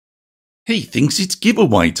He thinks it's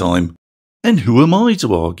giveaway time, and who am I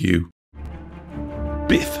to argue?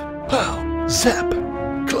 Biff, pow, zap,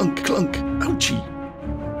 clunk, clunk, ouchie.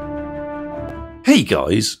 Hey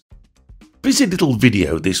guys, busy little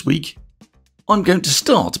video this week. I'm going to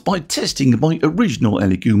start by testing my original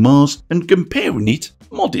Elegoo Maize and comparing it,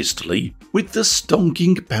 modestly, with the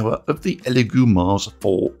stonking power of the Elegoo Maize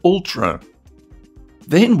 4 Ultra.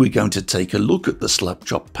 Then we're going to take a look at the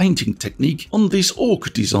Slapchop painting technique on this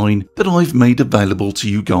orc design that I've made available to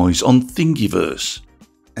you guys on Thingiverse.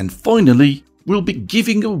 And finally, we'll be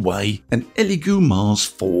giving away an Elegoo Maize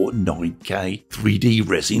 4 9K 3D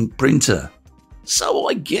resin printer. So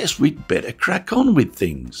I guess we'd better crack on with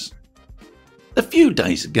things. A few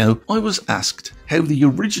days ago, I was asked how the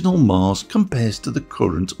original Maize compares to the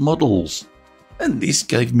current models, and this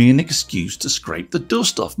gave me an excuse to scrape the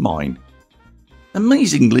dust off mine.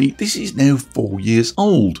 Amazingly, this is now 4 years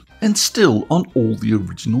old and still on all the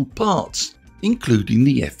original parts, including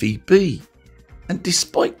the FEP. And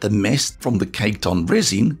despite the mess from the caked on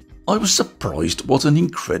resin, I was surprised what an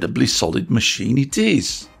incredibly solid machine it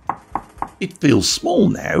is. It feels small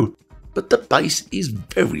now, but the base is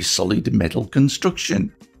very solid metal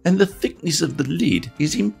construction, and the thickness of the lid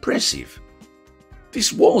is impressive.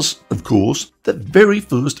 This was, of course, the very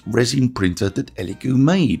first resin printer that Elegoo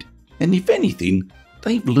made, and if anything,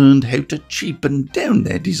 they've learned how to cheapen down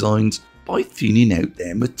their designs by thinning out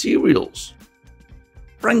their materials.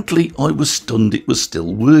 Frankly, I was stunned it was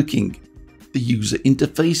still working. The user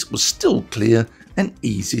interface was still clear and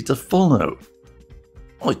easy to follow.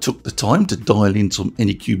 I took the time to dial in some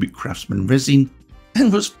Anycubic Craftsman resin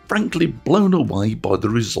and was frankly blown away by the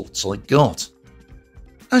results I got.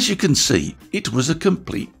 As you can see, it was a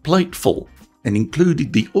complete plateful and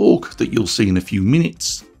included the orc that you'll see in a few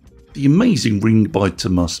minutes, the amazing ring by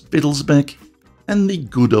Tomas Biddlesbeck, and the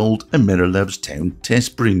good old Amerilabs Town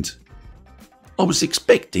test print. I was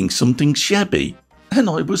expecting something shabby, and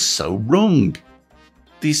I was so wrong.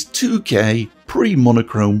 This 2K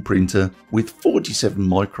pre-monochrome printer with 47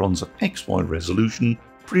 microns of XY resolution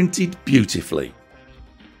printed beautifully.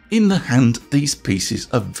 In the hand, these pieces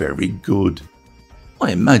are very good.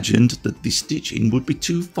 I imagined that the stitching would be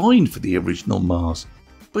too fine for the original Maize,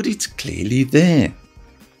 but it's clearly there.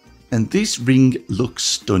 And this ring looks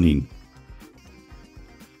stunning.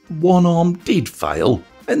 One arm did fail,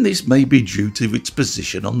 and this may be due to its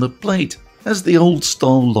position on the plate, as the old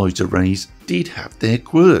style light arrays did have their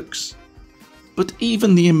quirks. But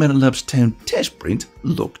even the Amerilabs Town test print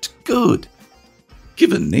looked good.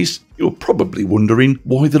 Given this, you're probably wondering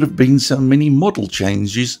why there have been so many model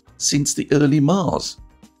changes since the early Maize.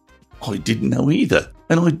 I didn't know either,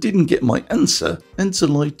 and I didn't get my answer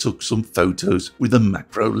until I took some photos with a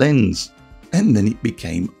macro lens, and then it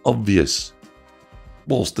became obvious.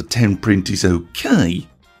 Whilst the town print is okay,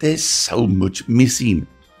 there's so much missing,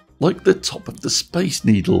 like the top of the Space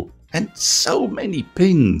Needle and so many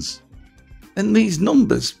pins. And these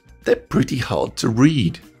numbers, they're pretty hard to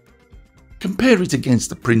read. Compare it against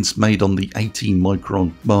the prints made on the 18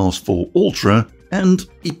 micron Maize 4 Ultra and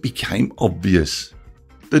it became obvious.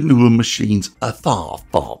 The newer machines are far,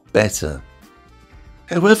 far better.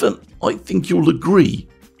 However, I think you'll agree,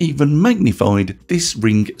 even magnified, this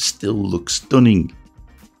ring still looks stunning.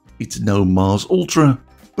 It's no Maize Ultra,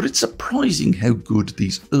 but it's surprising how good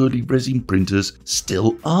these early resin printers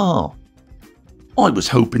still are. I was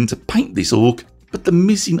hoping to paint this orc, but the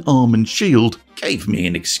missing arm and shield gave me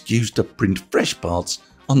an excuse to print fresh parts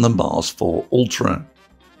on the Maize 4 Ultra.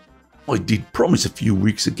 I did promise a few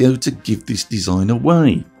weeks ago to give this design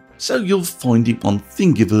away, so you'll find it on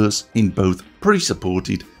Thingiverse in both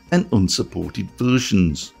pre-supported and unsupported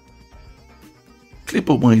versions. Clip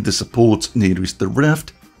away the supports nearest the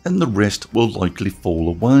raft and the rest will likely fall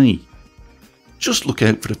away. Just look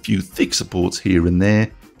out for a few thick supports here and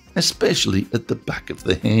there, especially at the back of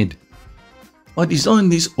the head. I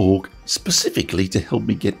designed this orc specifically to help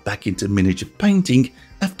me get back into miniature painting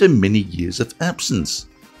after many years of absence,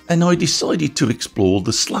 and I decided to explore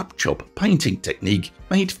the Slapchop painting technique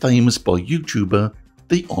made famous by YouTuber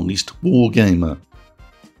The Honest Wargamer.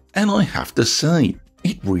 And I have to say,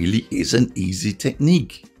 it really is an easy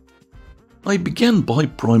technique. I began by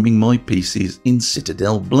priming my pieces in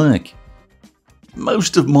Citadel Black.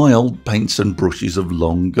 Most of my old paints and brushes have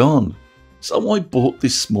long gone, so I bought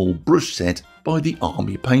this small brush set by the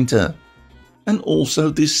Army Painter, and also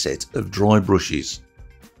this set of dry brushes.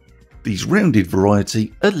 These rounded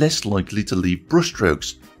variety are less likely to leave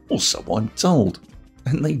brushstrokes, or so I'm told,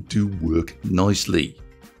 and they do work nicely.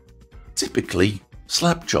 Typically,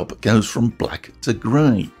 Slapchop goes from black to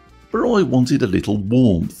grey, but I wanted a little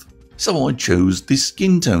warmth, so I chose this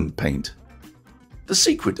skin tone paint. The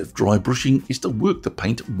secret of dry brushing is to work the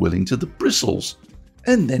paint well into the bristles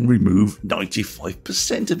and then remove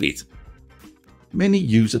 95% of it. Many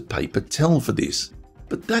use a paper towel for this,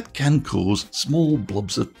 but that can cause small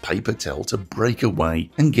blobs of paper towel to break away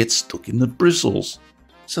and get stuck in the bristles.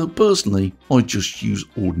 So personally, I just use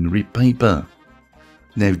ordinary paper.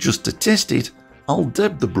 Now just to test it, I'll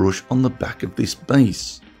dab the brush on the back of this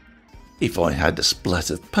base. If I had a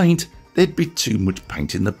splat of paint, there'd be too much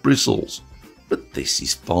paint in the bristles, but this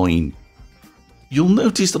is fine. You'll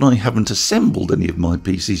notice that I haven't assembled any of my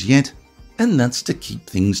pieces yet, and that's to keep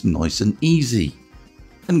things nice and easy.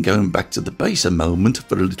 And going back to the base a moment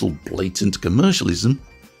for a little blatant commercialism,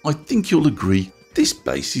 I think you'll agree this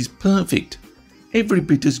base is perfect. Every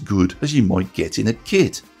bit as good as you might get in a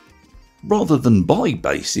kit. Rather than buy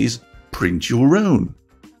bases, print your own.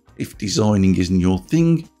 If designing isn't your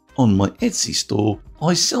thing, on my Etsy store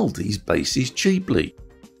I sell these bases cheaply.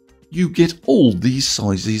 You get all these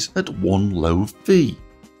sizes at one low fee,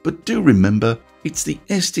 but do remember it's the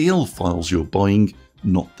STL files you're buying,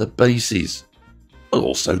 not the bases. I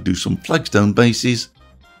also do some flagstone bases,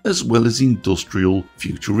 as well as industrial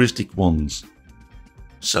futuristic ones.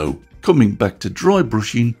 So, coming back to dry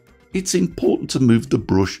brushing, it's important to move the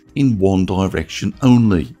brush in one direction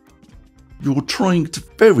only. You're trying to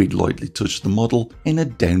very lightly touch the model in a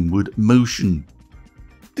downward motion.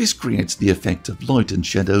 This creates the effect of light and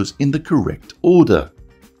shadows in the correct order.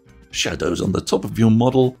 Shadows on the top of your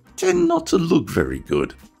model tend not to look very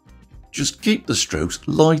good. Just keep the strokes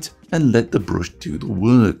light and let the brush do the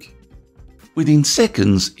work. Within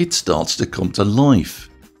seconds, it starts to come to life.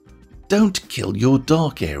 Don't kill your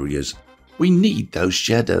dark areas. We need those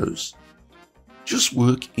shadows. Just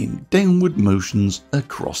work in downward motions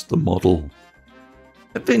across the model.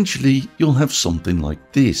 Eventually, you'll have something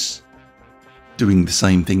like this. Doing the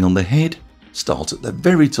same thing on the head, start at the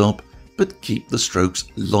very top, but keep the strokes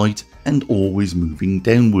light and always moving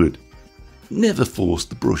downward. Never force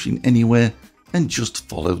the brush in anywhere and just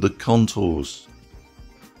follow the contours.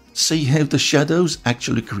 See how the shadows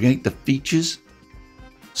actually create the features?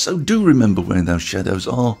 So do remember where those shadows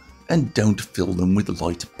are and don't fill them with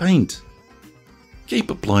light paint. Keep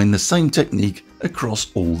applying the same technique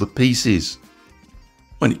across all the pieces.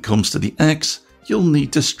 When it comes to the axe, you'll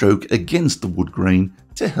need to stroke against the wood grain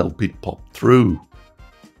to help it pop through.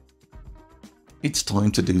 It's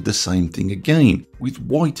time to do the same thing again with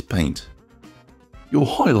white paint. You're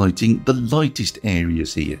highlighting the lightest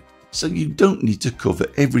areas here, so you don't need to cover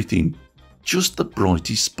everything, just the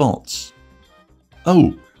brightest spots.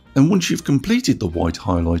 Oh, and once you've completed the white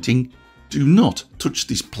highlighting, do not touch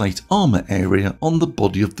this plate armor area on the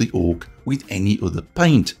body of the orc with any other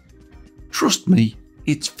paint. Trust me,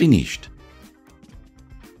 it's finished.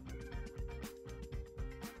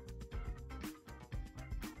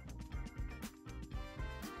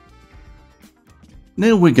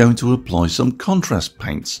 Now we're going to apply some contrast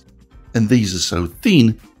paints, and these are so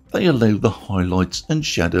thin they allow the highlights and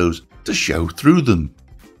shadows to show through them.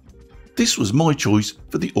 This was my choice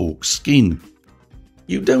for the orc's skin.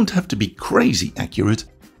 You don't have to be crazy accurate,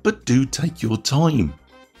 but do take your time.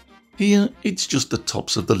 Here it's just the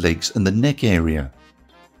tops of the legs and the neck area.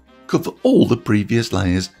 Cover all the previous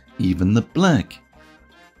layers, even the black.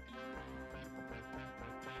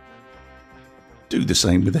 Do the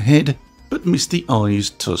same with the head, but miss the eyes,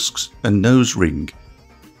 tusks and nose ring.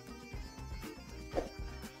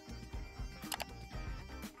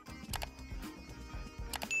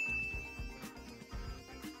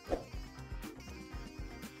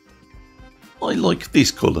 I like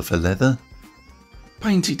this colour for leather.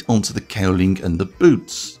 Paint it onto the cowling and the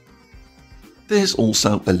boots. There's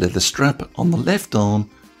also a leather strap on the left arm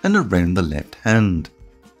and around the left hand.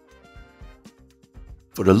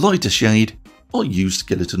 For a lighter shade, I use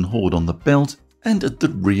skeleton horde on the belt and at the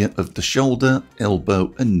rear of the shoulder,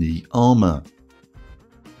 elbow and knee armour.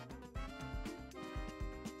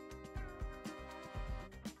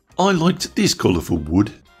 I liked this colour for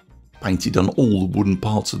wood, painted on all the wooden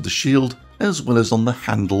parts of the shield as well as on the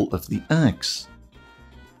handle of the axe.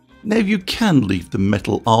 Now you can leave the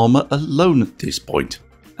metal armour alone at this point,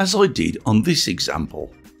 as I did on this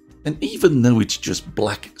example, and even though it's just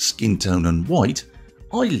black skin tone and white,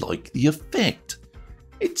 I like the effect.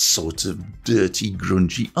 It's sort of dirty,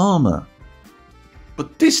 grungy armour.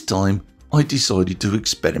 But this time I decided to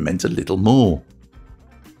experiment a little more.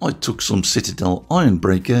 I took some Citadel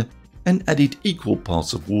Ironbreaker and added equal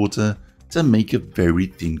parts of water to make a very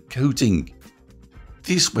thin coating.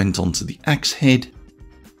 This went onto the axe head,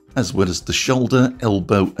 as well as the shoulder,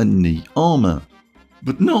 elbow and knee armour,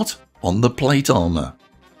 but not on the plate armour.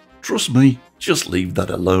 Trust me, just leave that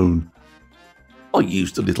alone. I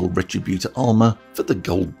used a little Retributor armour for the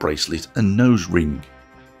gold bracelet and nose ring.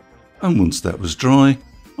 And once that was dry,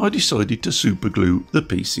 I decided to super glue the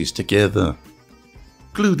pieces together.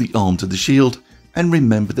 Glue the arm to the shield and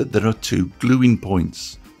remember that there are 2 gluing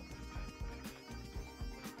points.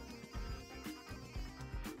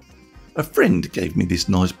 A friend gave me this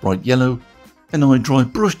nice bright yellow and I dry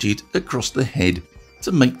brushed it across the head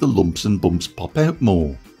to make the lumps and bumps pop out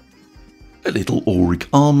more. A little auric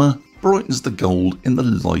armour brightens the gold in the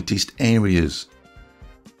lightest areas.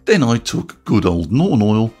 Then I took good old Norn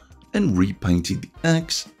oil and repainted the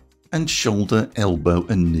axe and shoulder, elbow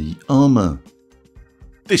and knee armour.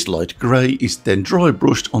 This light grey is then dry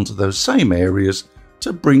brushed onto those same areas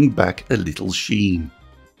to bring back a little sheen.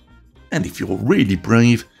 And if you're really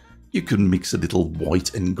brave, you can mix a little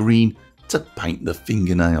white and green to paint the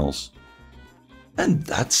fingernails. And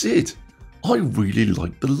that's it. I really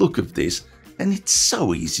like the look of this and it's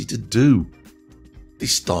so easy to do.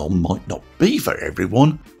 This style might not be for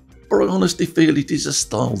everyone, but I honestly feel it is a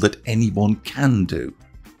style that anyone can do.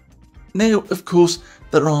 Now, of course,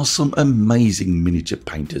 there are some amazing miniature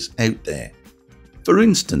painters out there. For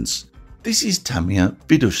instance, this is Tamia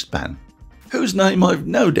Viduspan, whose name I've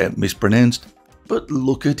no doubt mispronounced, but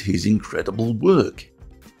look at his incredible work.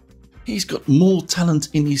 He's got more talent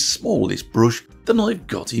in his smallest brush than I've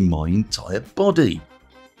got in my entire body.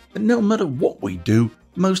 And no matter what we do,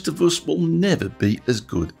 most of us will never be as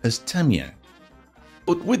good as Tamia.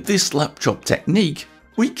 But with this Slapchop technique,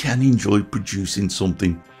 we can enjoy producing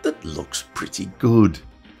something that looks pretty good.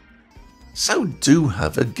 So do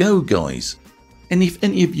have a go, guys. And if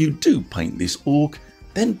any of you do paint this orc,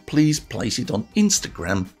 then please place it on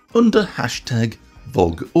Instagram under hashtag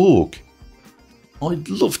VogOrc. I'd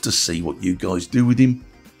love to see what you guys do with him,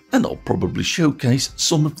 and I'll probably showcase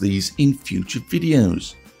some of these in future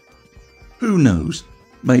videos. Who knows,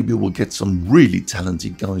 maybe we'll get some really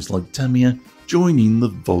talented guys like Tamia joining the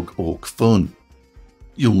VogOrc fun.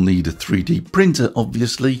 You'll need a 3D printer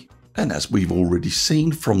obviously, and as we've already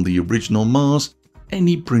seen from the original Mars,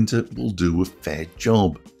 any printer will do a fair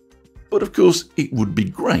job. But of course it would be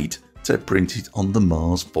great to print it on the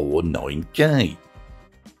Mars 4 9K.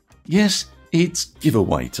 Yes, it's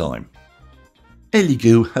giveaway time.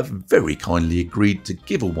 Elegoo have very kindly agreed to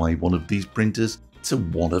give away one of these printers to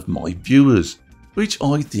one of my viewers, which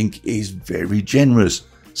I think is very generous,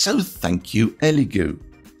 so thank you Elegoo.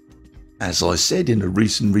 As I said in a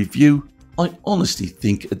recent review, I honestly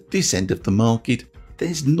think at this end of the market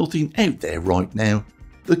there's nothing out there right now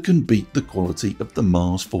that can beat the quality of the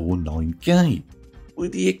Mars 4 9K,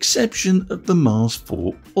 with the exception of the Mars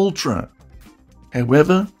 4 Ultra.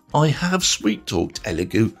 However, I have sweet talked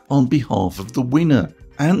Elegoo on behalf of the winner,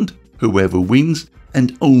 and whoever wins,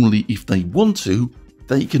 and only if they want to,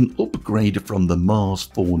 they can upgrade from the Mars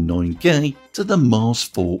 4 9K to the Mars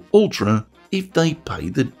 4 Ultra if they pay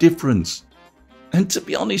the difference. And to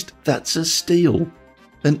be honest, that's a steal.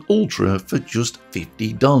 An Ultra for just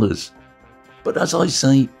 $50. But as I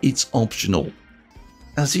say, it's optional.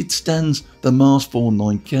 As it stands, the Mars 4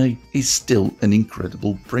 9K is still an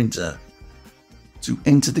incredible printer. To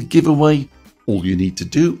enter the giveaway, all you need to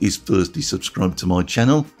do is firstly subscribe to my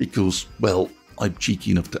channel because, well, I'm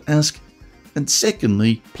cheeky enough to ask, and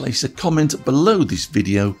secondly, place a comment below this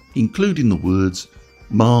video including the words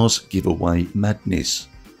Mars Giveaway Madness.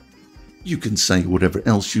 You can say whatever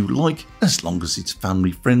else you like as long as it's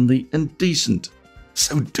family friendly and decent.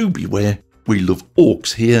 So do beware, we love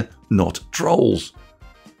orcs here, not trolls.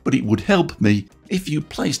 But it would help me if you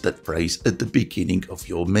placed that phrase at the beginning of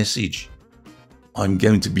your message. I'm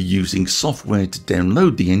going to be using software to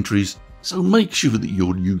download the entries, so make sure that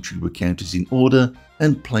your YouTube account is in order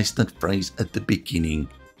and place that phrase at the beginning.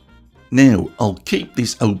 Now I'll keep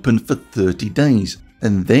this open for 30 days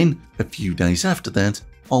and then a few days after that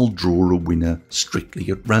I'll draw a winner strictly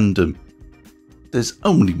at random. There's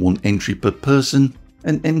only one entry per person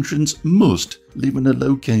and entrants must live in a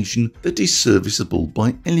location that is serviceable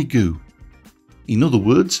by Elegoo. In other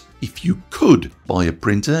words, if you could buy a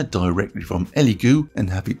printer directly from Elegoo and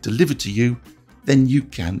have it delivered to you, then you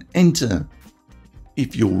can enter.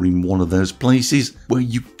 If you're in one of those places where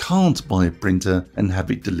you can't buy a printer and have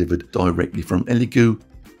it delivered directly from Elegoo,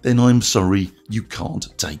 then I'm sorry, you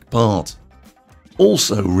can't take part.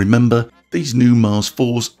 Also remember, these new Mars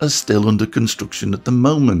 4s are still under construction at the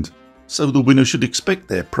moment, so the winner should expect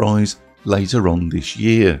their prize later on this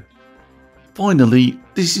year. Finally,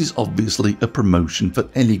 this is obviously a promotion for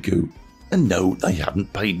Elegoo, and no, they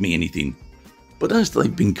haven't paid me anything. But as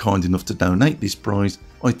they've been kind enough to donate this prize,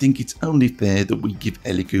 I think it's only fair that we give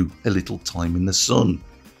Elegoo a little time in the sun.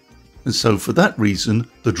 and so for that reason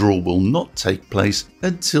the draw will not take place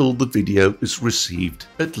until the video has received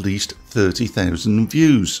at least 30,000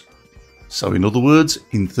 views. So in other words,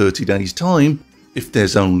 in 30 days time, if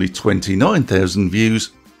there's only 29,000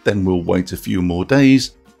 views, then we'll wait a few more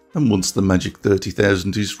days, and once the magic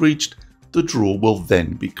 30,000 is reached, the draw will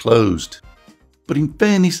then be closed. But in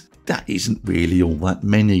fairness, that isn't really all that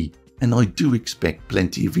many, and I do expect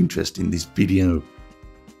plenty of interest in this video.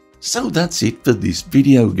 So that's it for this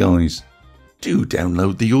video, guys. Do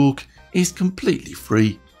download the orc, it's completely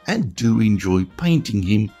free, and do enjoy painting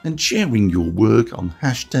him and sharing your work on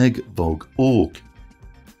 #VogOrc.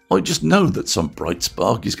 I just know that some bright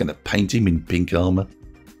spark is going to paint him in pink armour.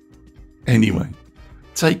 Anyway,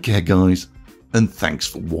 take care guys, and thanks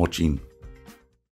for watching.